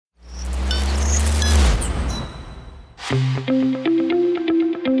What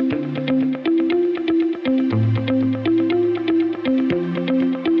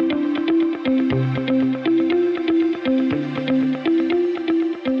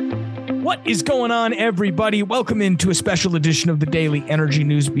is going on, everybody? Welcome into a special edition of the Daily Energy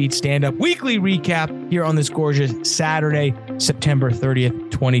News Beat Stand-Up Weekly Recap here on this gorgeous Saturday, September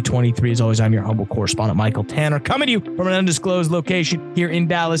 30th, 2023. As always, I'm your humble correspondent, Michael Tanner, coming to you from an undisclosed location here in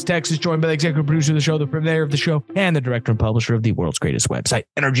Dallas, Texas, joined by the executive producer of the show, the purveyor of the show, and the director and publisher of the world's greatest website,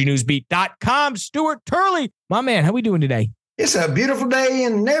 EnergyNewsBeat.com, Stuart Turley. My man, how we doing today? It's a beautiful day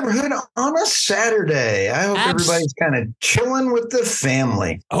in the neighborhood on a Saturday. I hope everybody's kind of chilling with the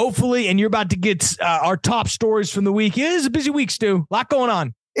family. Hopefully, and you're about to get our top stories from the week. It is a busy week, Stu. A lot going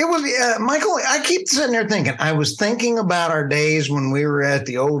on. It was, Michael, I keep sitting there thinking, I was thinking about our days when we were at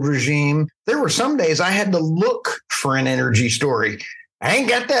the old regime. There were some days I had to look for an energy story. I ain't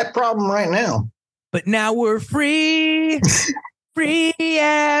got that problem right now. But now we're free. Free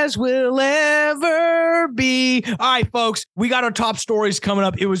as we'll ever be. All right, folks, we got our top stories coming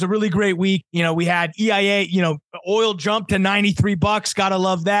up. It was a really great week. You know, we had EIA, oil jumped to $93. Gotta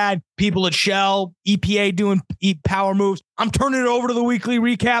love that. People at Shell, EPA doing power moves. I'm turning it over to the weekly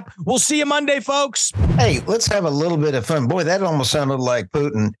recap. We'll see you Monday, folks. Hey, let's have a little bit of fun. Boy, that almost sounded like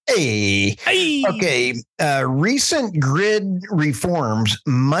Putin. Hey. Okay. Recent grid reforms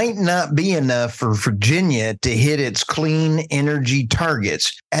might not be enough for Virginia to hit its clean energy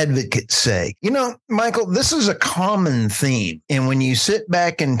targets, advocates say. You know, Michael, this is a common theme. And when you sit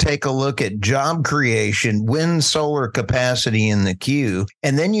back and take a look at job creation, wind, solar capacity in the queue,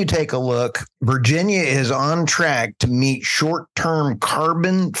 and then you take a look, Virginia is on track to meet short-term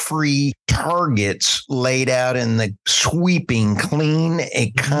carbon-free targets laid out in the sweeping Clean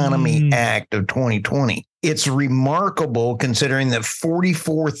Economy Act of 2020. It's remarkable considering that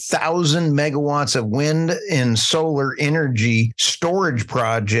 44,000 megawatts of wind and solar energy storage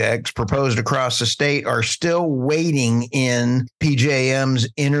projects proposed across the state are still waiting in PJM's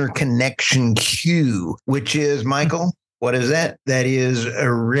interconnection queue, which is, Michael, what is that? That is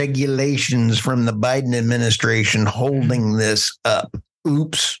regulations from the Biden administration holding this up.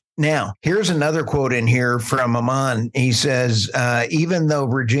 Oops. Now, here's another quote in here from Amon. He says, even though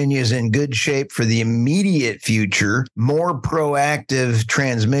Virginia is in good shape for the immediate future, more proactive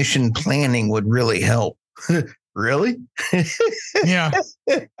transmission planning would really help. Really? Yeah.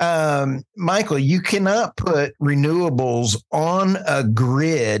 Michael, you cannot put renewables on a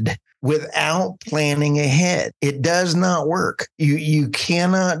grid without planning ahead. It does not work. You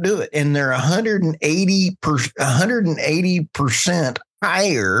cannot do it. And they're 180%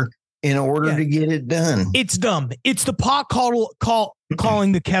 higher in order to get it done. It's dumb. It's the pot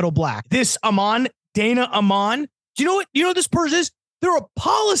calling the kettle black. This Dana Amon, do you know what? You know what this person is? They're a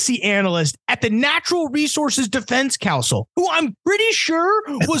policy analyst at the Natural Resources Defense Council, who I'm pretty sure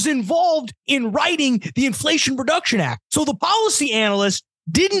was involved in writing the Inflation Reduction Act. So the policy analyst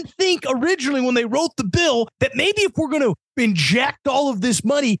didn't think originally when they wrote the bill that maybe if we're going to inject all of this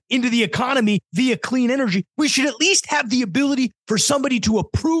money into the economy via clean energy, we should at least have the ability for somebody to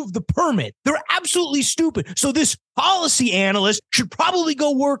approve the permit. They're absolutely stupid. So this policy analyst should probably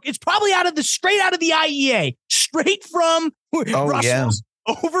go work. It's probably straight out of the IEA, straight from Brussels.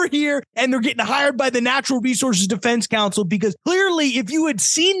 Over here, and they're getting hired by the Natural Resources Defense Council because clearly if you had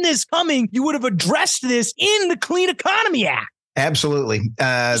seen this coming, you would have addressed this in the Clean Economy Act. Absolutely.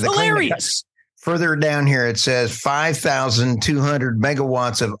 It's hilarious. Further down here, it says 5,200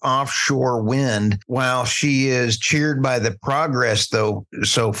 megawatts of offshore wind. While she is cheered by the progress, though,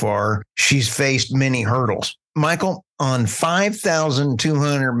 so far, she's faced many hurdles. Michael, on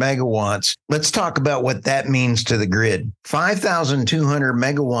 5,200 megawatts, let's talk about what that means to the grid. 5,200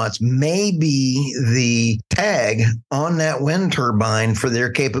 megawatts may be the tag on that wind turbine for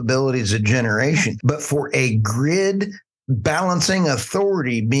their capabilities of generation. But for a grid balancing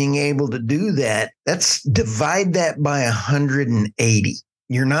authority being able to do that, that's divide that by 180.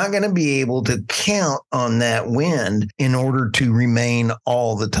 You're not going to be able to count on that wind in order to remain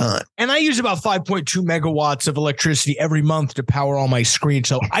all the time. And I use about 5.2 megawatts of electricity every month to power all my screens.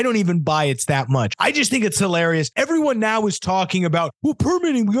 So I don't even buy it's that much. I just think it's hilarious. Everyone now is talking about, well,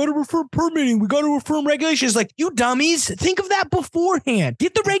 permitting. We got to reform permitting. We got to reform regulations. Like, you dummies, think of that beforehand.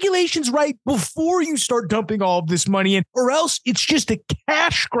 Get the regulations right before you start dumping all of this money in, or else it's just a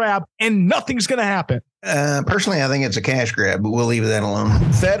cash grab and nothing's going to happen. Personally, I think it's a cash grab, but we'll leave that alone.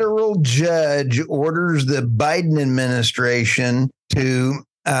 Federal judge orders the Biden administration to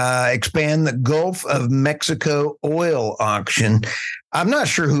expand the Gulf of Mexico oil auction. I'm not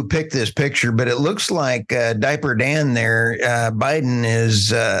sure who picked this picture, but it looks like Diaper Dan there. Biden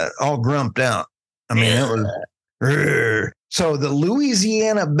is all grumped out. I mean, So the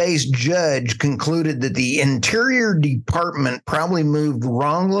Louisiana-based judge concluded that the Interior Department probably moved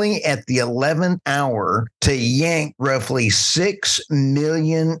wrongly at the 11th hour to yank roughly 6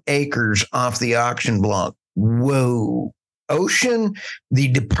 million acres off the auction block. Whoa.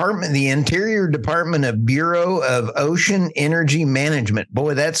 The Interior Department of Bureau of Ocean Energy Management.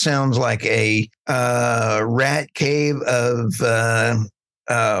 Boy, that sounds like a rat cave of,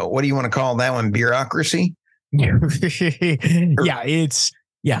 what do you want to call that one? Bureaucracy? Not okay.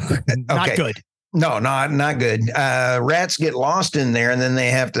 Good. No, not good. Rats get lost in there and then they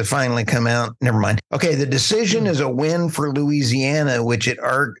have to finally come out. Never mind. Okay, the decision is a win for Louisiana, which it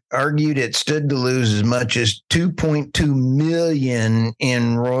argued it stood to lose as much as $2.2 million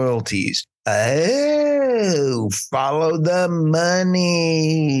in royalties. Oh, follow the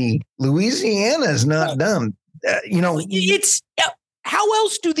money. Louisiana's not dumb. It's how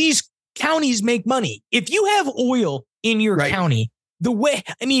else do these counties make money? If you have oil in your county,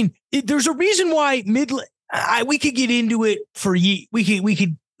 there's a reason why we could get into it for we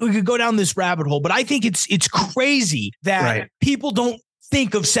could go down this rabbit hole, but I think it's crazy that people don't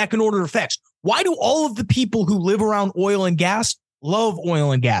think of second order effects. Why do all of the people who live around oil and gas love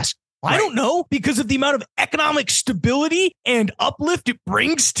oil and gas? I don't know, because of the amount of economic stability and uplift it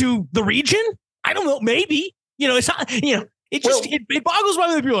brings to the region. I don't know. Maybe, it's not, it boggles my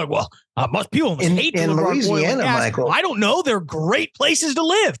mind that people are like, well, people must hate in Louisiana, Michael. I don't know. They're great places to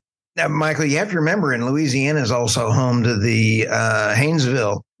live. Now, Michael, you have to remember, in Louisiana is also home to the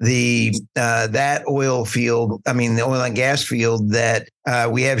Haynesville, that oil field. I mean, the oil and gas field that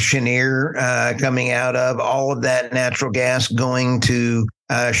we have Cheniere coming out of. All of that natural gas going to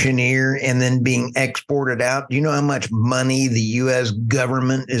Cheniere and then being exported out. Do you know how much money the U.S.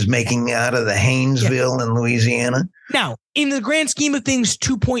 government is making out of the Haynesville in Louisiana? Now, in the grand scheme of things,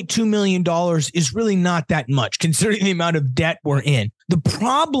 $2.2 million is really not that much, considering the amount of debt we're in. The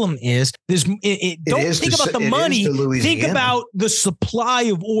problem is this. Don't think about the money. Think about the supply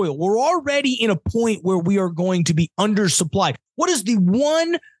of oil. We're already in a point where we are going to be undersupplied. What is the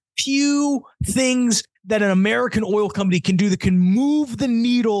one few things that an American oil company can do that can move the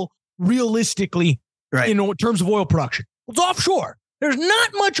needle realistically in terms of oil production? Well, it's offshore. There's not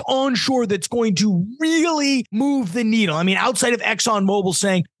much onshore that's going to really move the needle. I mean, outside of ExxonMobil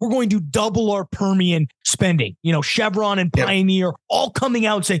saying we're going to double our Permian spending, Chevron and Pioneer all coming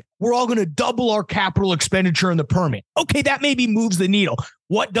out and saying we're all going to double our capital expenditure in the Permian. Okay, that maybe moves the needle.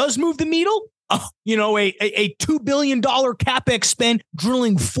 What does move the needle? A $2 billion CapEx spend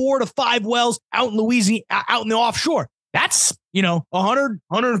drilling 4 to 5 wells out in Louisiana, out in the offshore. That's,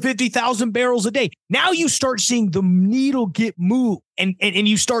 150,000 barrels a day. Now you start seeing the needle get moved and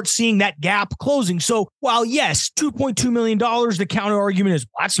you start seeing that gap closing. So while yes, $2.2 million, the counter argument is,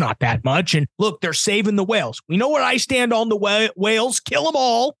 well, that's not that much. And look, they're saving the whales. We know where I stand on the whales, kill them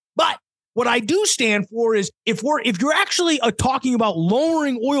all. But what I do stand for is if you're actually talking about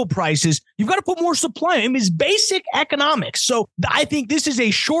lowering oil prices, you've got to put more supply. I mean, it's basic economics. So I think this is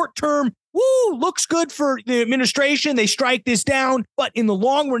a short-term, looks good for the administration. They strike this down, but in the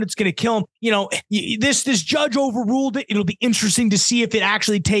long run, it's going to kill them. This judge overruled it. It'll be interesting to see if it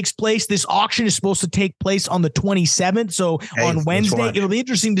actually takes place. This auction is supposed to take place on the 27th. So on Wednesday, it'll be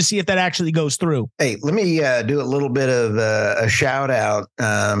interesting to see if that actually goes through. Hey, let me do a little bit of a shout out.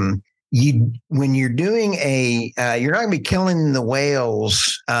 When you're doing you're not going to be killing the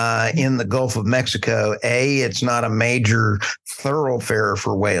whales in the Gulf of Mexico. A, it's not a major thoroughfare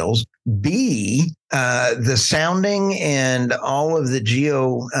for whales. B, the sounding and all of the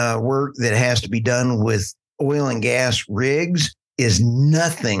geo work that has to be done with oil and gas rigs is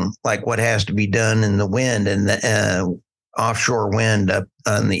nothing like what has to be done in the wind and the offshore wind up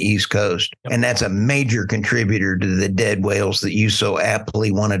on the East Coast. And that's a major contributor to the dead whales that you so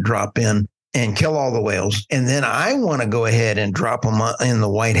aptly want to drop in and kill all the whales. And then I want to go ahead and drop them in the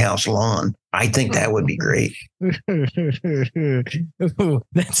White House lawn. I think that would be great.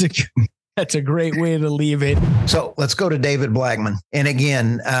 That's a great way to leave it. So let's go to David Blackman. And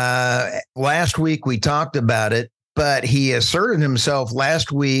again, last week we talked about it, but he asserted himself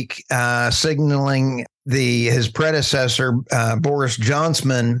last week, signaling his predecessor, Boris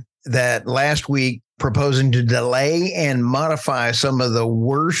Johnson, that last week proposing to delay and modify some of the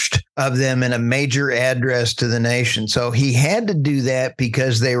worst of them in a major address to the nation. So he had to do that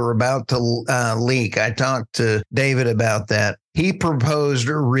because they were about to leak. I talked to David about that. He proposed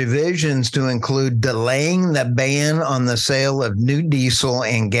revisions to include delaying the ban on the sale of new diesel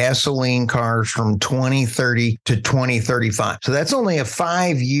and gasoline cars from 2030 to 2035. So that's only a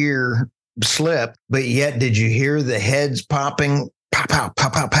 5-year slip, but yet did you hear the heads popping? Pow, pow, pow,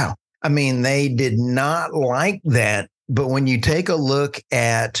 pow, pow. I mean, they did not like that. But when you take a look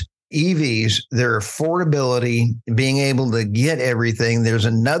at EVs, their affordability, being able to get everything. There's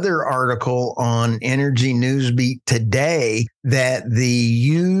another article on Energy Newsbeat today that the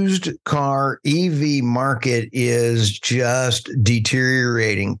used car EV market is just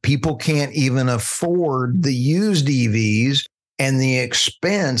deteriorating. People can't even afford the used EVs, and the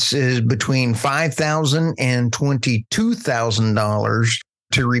expense is between $5,000 and $22,000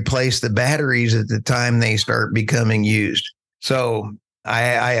 to replace the batteries at the time they start becoming used. So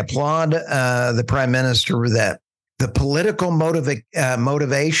I applaud the prime minister for that. The political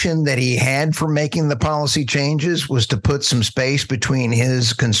motivation that he had for making the policy changes was to put some space between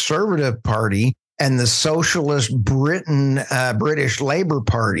his Conservative Party and the socialist British Labour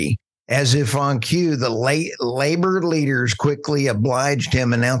Party. As if on cue, the Labour leaders quickly obliged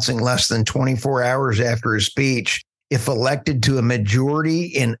him, announcing less than 24 hours after his speech, if elected to a majority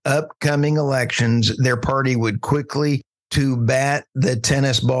in upcoming elections, their party would quickly to bat the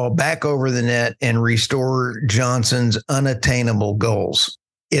tennis ball back over the net and restore Johnson's unattainable goals.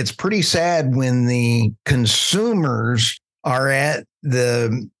 It's pretty sad when the consumers are they're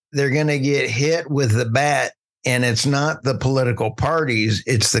going to get hit with the bat, and it's not the political parties,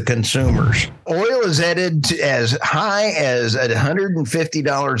 it's the consumers. Oil is headed to as high as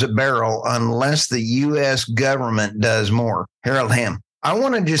 $150 a barrel unless the U.S. government does more. Harold Hamm. I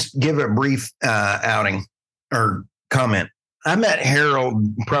want to just give a brief outing or comment. I met Harold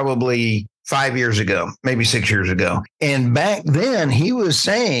probably 5 years ago, maybe 6 years ago. And back then he was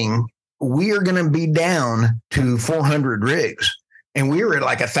saying, we are going to be down to 400 rigs. And we were at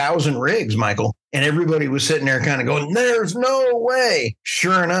like 1,000 rigs, Michael. And everybody was sitting there kind of going, there's no way.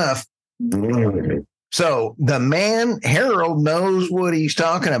 Sure enough. So the man, Harold, knows what he's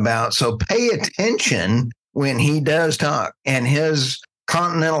talking about. So pay attention when he does talk. And his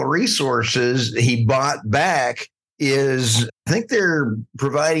Continental Resources he bought back is, I think they're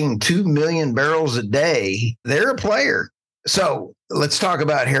providing 2 million barrels a day. They're a player. So let's talk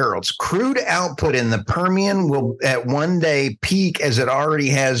about Harold's. Crude output in the Permian will at one day peak as it already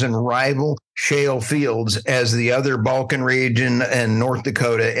has in rival shale fields as the other Balkan region and North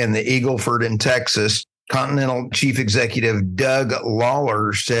Dakota and the Eagle Ford in Texas. Continental Chief Executive Doug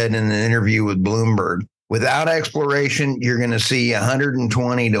Lawler said in an interview with Bloomberg. Without exploration, you're going to see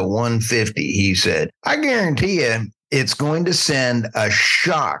 120 to 150, he said. I guarantee you it's going to send a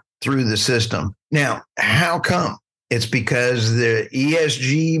shock through the system. Now, how come? It's because the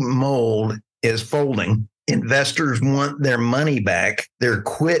ESG mold is folding. Investors want their money back. They're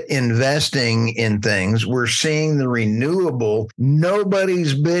quit investing in things. We're seeing the renewable.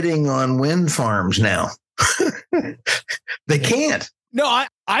 Nobody's bidding on wind farms now. They can't. No,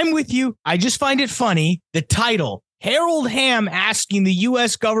 I'm with you. I just find it funny. The title, Harold Hamm asking the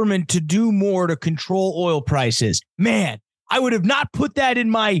U.S. government to do more to control oil prices. Man, I would have not put that in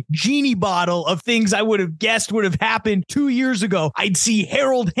my genie bottle of things I would have guessed would have happened 2 years ago. I'd see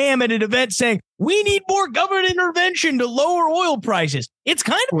Harold Hamm at an event saying, we need more government intervention to lower oil prices. It's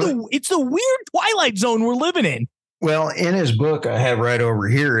kind of it's the weird twilight zone we're living in. Well, in his book I have right over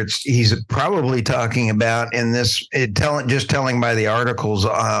here, he's probably talking about just telling by the articles,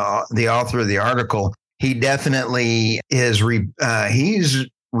 the author of the article, he definitely is he's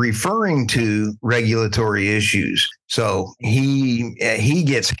referring to regulatory issues. So he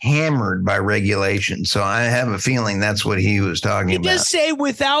gets hammered by regulation. So I have a feeling that's what he was talking about. He does say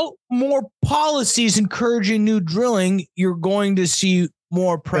without more policies encouraging new drilling, you're going to see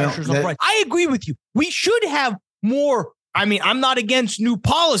more pressures on price. I agree with you. We should have more. I mean, I'm not against new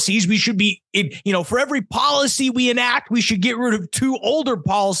policies. We should be, for every policy we enact, we should get rid of 2 older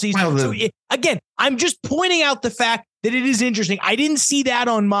policies. Well, again, I'm just pointing out the fact that it is interesting. I didn't see that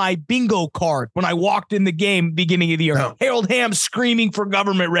on my bingo card when I walked in the game beginning of the year. No. Harold Hamm screaming for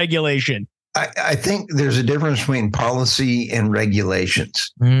government regulation. I think there's a difference between policy and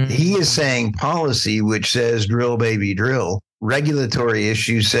regulations. He is saying policy, which says drill, baby, drill. Regulatory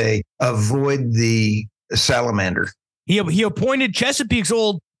issues say avoid the salamander. He appointed Chesapeake's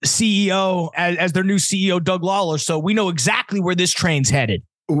old CEO as their new CEO, Doug Lawler. So we know exactly where this train's headed.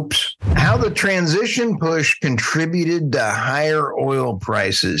 Oops. How the transition push contributed to higher oil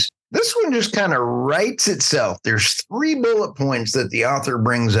prices. This one just kind of writes itself. There's 3 bullet points that the author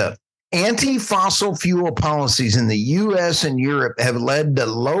brings up. Anti-fossil fuel policies in the U.S. and Europe have led to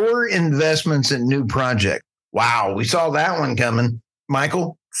lower investments in new projects. Wow, we saw that one coming.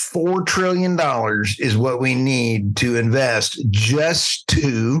 Michael, $4 trillion is what we need to invest just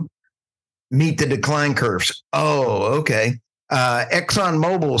to meet the decline curves. Oh, okay.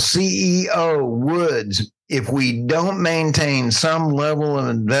 ExxonMobil CEO Woods, if we don't maintain some level of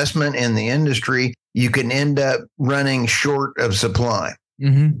investment in the industry, you can end up running short of supply.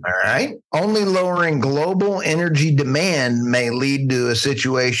 Mm-hmm. All right. Only lowering global energy demand may lead to a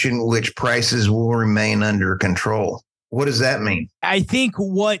situation which prices will remain under control. What does that mean? I think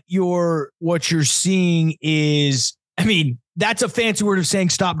what you're seeing is, I mean, that's a fancy word of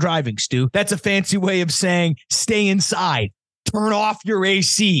saying stop driving, Stu. That's a fancy way of saying stay inside, turn off your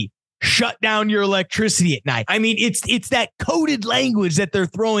AC, shut down your electricity at night. I mean, it's that coded language that they're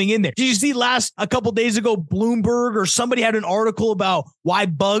throwing in there. Did you see a couple days ago, Bloomberg or somebody had an article about why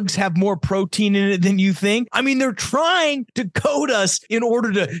bugs have more protein in it than you think? I mean, they're trying to code us in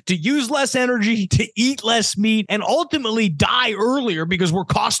order to use less energy, to eat less meat, and ultimately die earlier because we're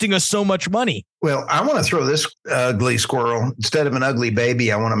costing us so much money. Well, I want to throw this ugly squirrel. Instead of an ugly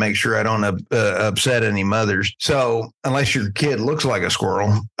baby, I want to make sure I don't upset any mothers. So unless your kid looks like a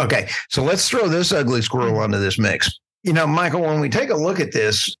squirrel. Okay, so let's throw this ugly squirrel onto this mix. You know, Michael, when we take a look at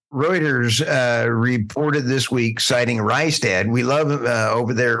this, Reuters reported this week, citing Rystad. We love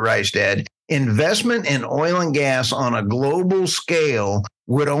over there at Rystad. Investment in oil and gas on a global scale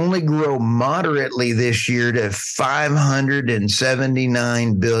would only grow moderately this year to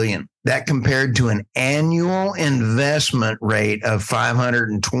 $579 billion. That compared to an annual investment rate of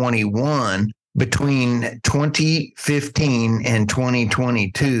 521 between 2015 and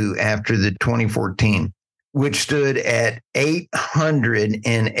 2022 after the 2014, which stood at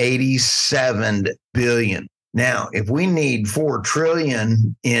 887 billion. Now, if we need 4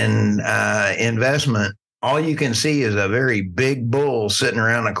 trillion in investment, all you can see is a very big bull sitting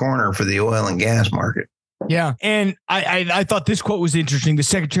around the corner for the oil and gas market. Yeah. And I thought this quote was interesting. The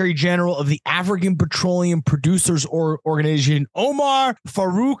Secretary General of the African Petroleum Producers Organization, Omar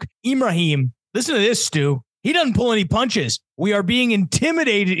Farouk Ibrahim. Listen to this, Stu. He doesn't pull any punches. We are being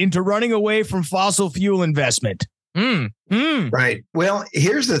intimidated into running away from fossil fuel investment. Right. Well,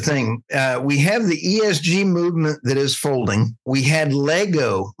 here's the thing. We have the ESG movement that is folding. We had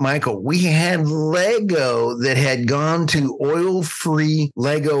Lego, Michael. We had Lego that had gone to oil-free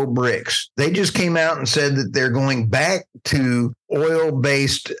Lego bricks. They just came out and said that they're going back to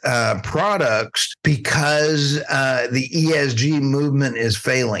oil-based products because the ESG movement is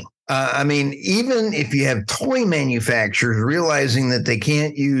failing. I mean, even if you have toy manufacturers realizing that they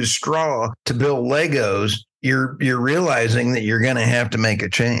can't use straw to build Legos, you're realizing that you're going to have to make a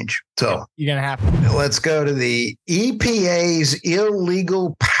change. So you're going to have to. Let's go to the EPA's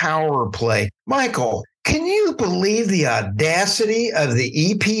illegal power play. Michael, can you believe the audacity of the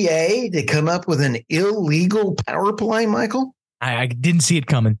EPA to come up with an illegal power play, Michael? I didn't see it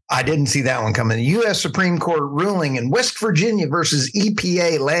coming. I didn't see that one coming. The U.S. Supreme Court ruling in West Virginia versus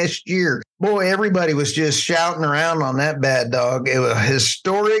EPA last year. Boy, everybody was just shouting around on that bad dog. It was a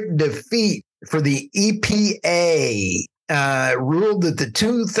historic defeat for the EPA. Ruled that the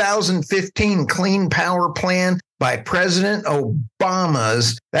 2015 Clean Power Plan by President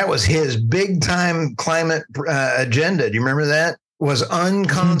Obama's, that was his big time climate agenda. Do you remember that? Was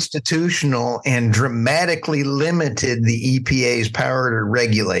unconstitutional and dramatically limited the EPA's power to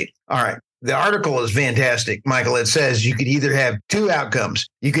regulate. All right. The article is fantastic, Michael. It says you could either have two outcomes.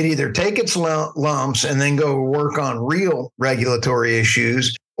 You could either take its lumps and then go work on real regulatory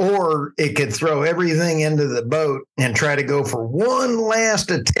issues, or it could throw everything into the boat and try to go for one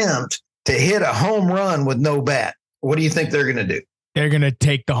last attempt to hit a home run with no bat. What do you think they're going to do? They're going to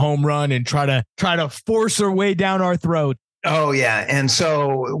take the home run and try to force their way down our throat. Oh, yeah. And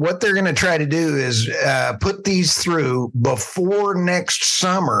so what they're going to try to do is put these through before next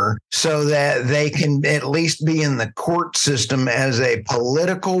summer so that they can at least be in the court system as a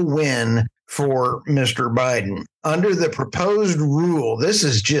political win for Mr. Biden. Under the proposed rule, this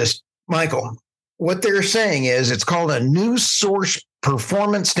is just, Michael, what they're saying is it's called a new source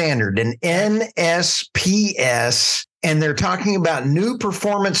performance standard, an NSPS. And they're talking about new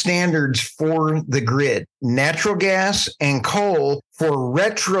performance standards for the grid, natural gas and coal for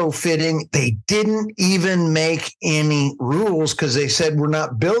retrofitting. They didn't even make any rules because they said we're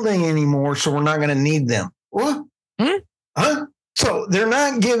not building anymore, so we're not going to need them. What? Huh? So they're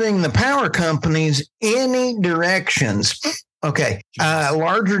not giving the power companies any directions. Okay.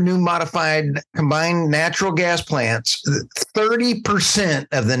 Larger new modified combined natural gas plants, 30%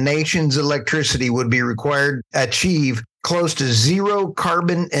 of the nation's electricity would be required to achieve close to zero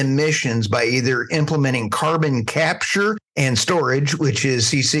carbon emissions by either implementing carbon capture and storage, which is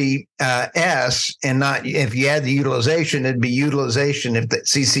CCS, and not, if you add the utilization, it'd be utilization if the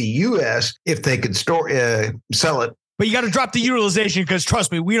CCUS, if they could sell it. But you got to drop the utilization because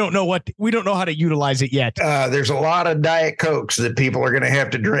trust me, we don't know how to utilize it yet. There's a lot of Diet Cokes that people are going to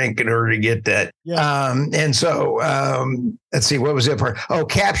have to drink in order to get that. Yeah. And so let's see, what was that part? Oh,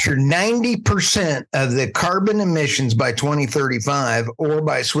 capture 90% of the carbon emissions by 2035, or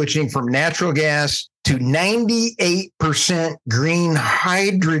by switching from natural gas to 98% green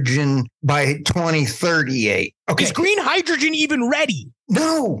hydrogen by 2038. Okay. Is green hydrogen even ready?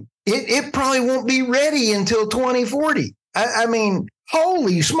 No, it probably won't be ready until 2040. I mean,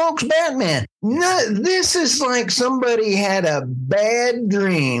 holy smokes, Batman. No, this is like somebody had a bad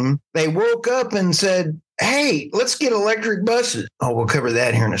dream. They woke up and said, hey, let's get electric buses. Oh, we'll cover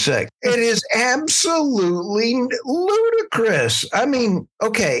that here in a sec. It is absolutely ludicrous. I mean,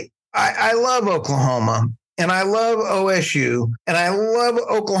 okay, I love Oklahoma. And I love OSU, and I love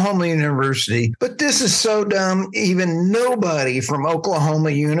Oklahoma University, but this is so dumb. Even nobody from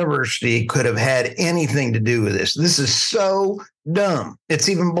Oklahoma University could have had anything to do with this. This is so dumb. It's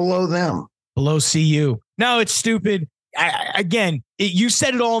even below them. Below CU. No, it's stupid. You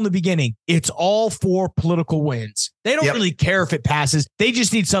said it all in the beginning. It's all for political wins. They don't really care if it passes. They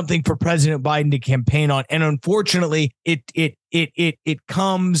just need something for President Biden to campaign on. And unfortunately, it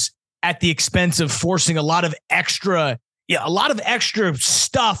comes at the expense of forcing a lot of extra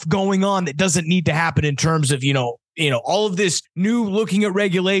stuff going on that doesn't need to happen in terms of, all of this new looking at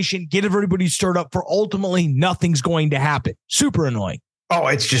regulation, get everybody stirred up for ultimately nothing's going to happen. Super annoying. Oh,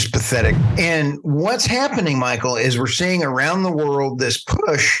 it's just pathetic. And what's happening, Michael, is we're seeing around the world this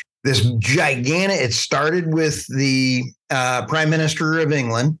push, this gigantic, it started with the Prime Minister of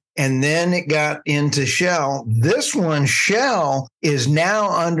England, and then it got into Shell. This one, Shell, is now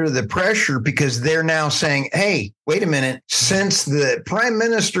under the pressure because they're now saying, hey, wait a minute. Since the Prime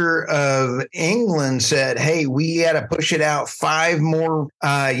Minister of England said, hey, we got to push it out 5 more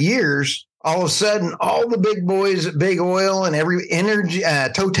years, all of a sudden, all the big boys, big oil and every energy,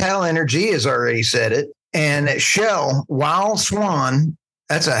 Total Energy has already said it. And Shell, Wild Swan,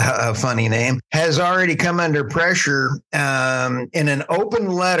 that's a funny name, has already come under pressure in an open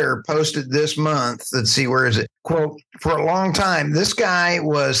letter posted this month. Let's see, where is it? Quote, for a long time, this guy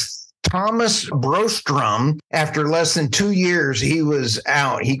was Thomas Brostrom. After less than 2 years, he was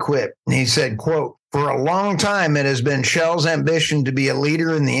out. He quit. And he said, quote, for a long time, it has been Shell's ambition to be a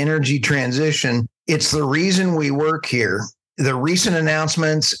leader in the energy transition. It's the reason we work here. The recent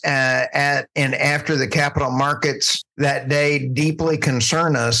announcements at and after the capital markets that day deeply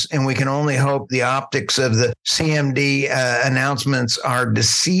concern us, and we can only hope the optics of the CMD announcements are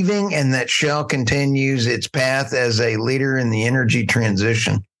deceiving and that Shell continues its path as a leader in the energy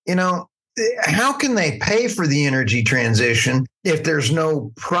transition. How can they pay for the energy transition if there's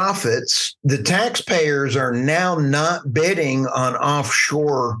no profits? The taxpayers are now not bidding on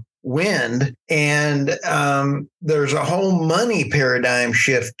offshore wind, and there's a whole money paradigm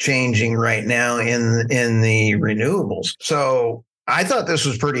shift changing right now in the renewables. So I thought this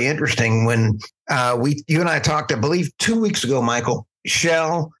was pretty interesting when you and I talked, I believe 2 weeks ago, Michael.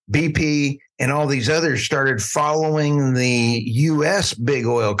 Shell, BP, and all these others started following the U.S. big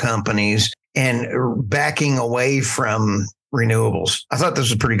oil companies and backing away from renewables. I thought this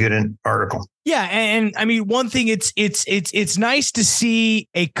was a pretty good article. Yeah, and I mean, one thing, it's nice to see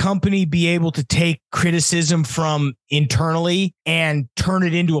a company be able to take criticism from internally and turn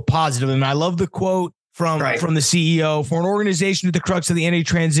it into a positive. And I love the quote from the CEO: for an organization at the crux of the energy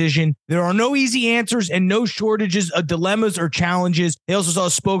transition, there are no easy answers and no shortages of dilemmas or challenges. They also saw a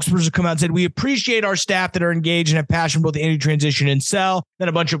spokesperson come out and said, we appreciate our staff that are engaged and have passion about the energy transition and sell. Then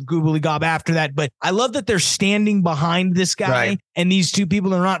a bunch of googly gob after that. But I love that they're standing behind this guy and these two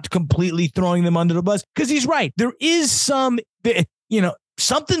people are not completely throwing them under the bus, because he's right. There is some,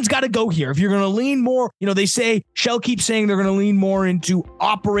 something's got to go here. If you're going to lean more, they say, Shell keeps saying they're going to lean more into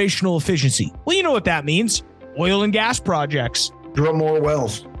operational efficiency. Well, you know what that means. Oil and gas projects. Drill more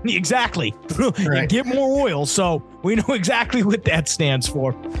wells. Exactly. Get more oil. So we know exactly what that stands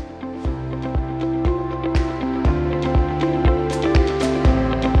for.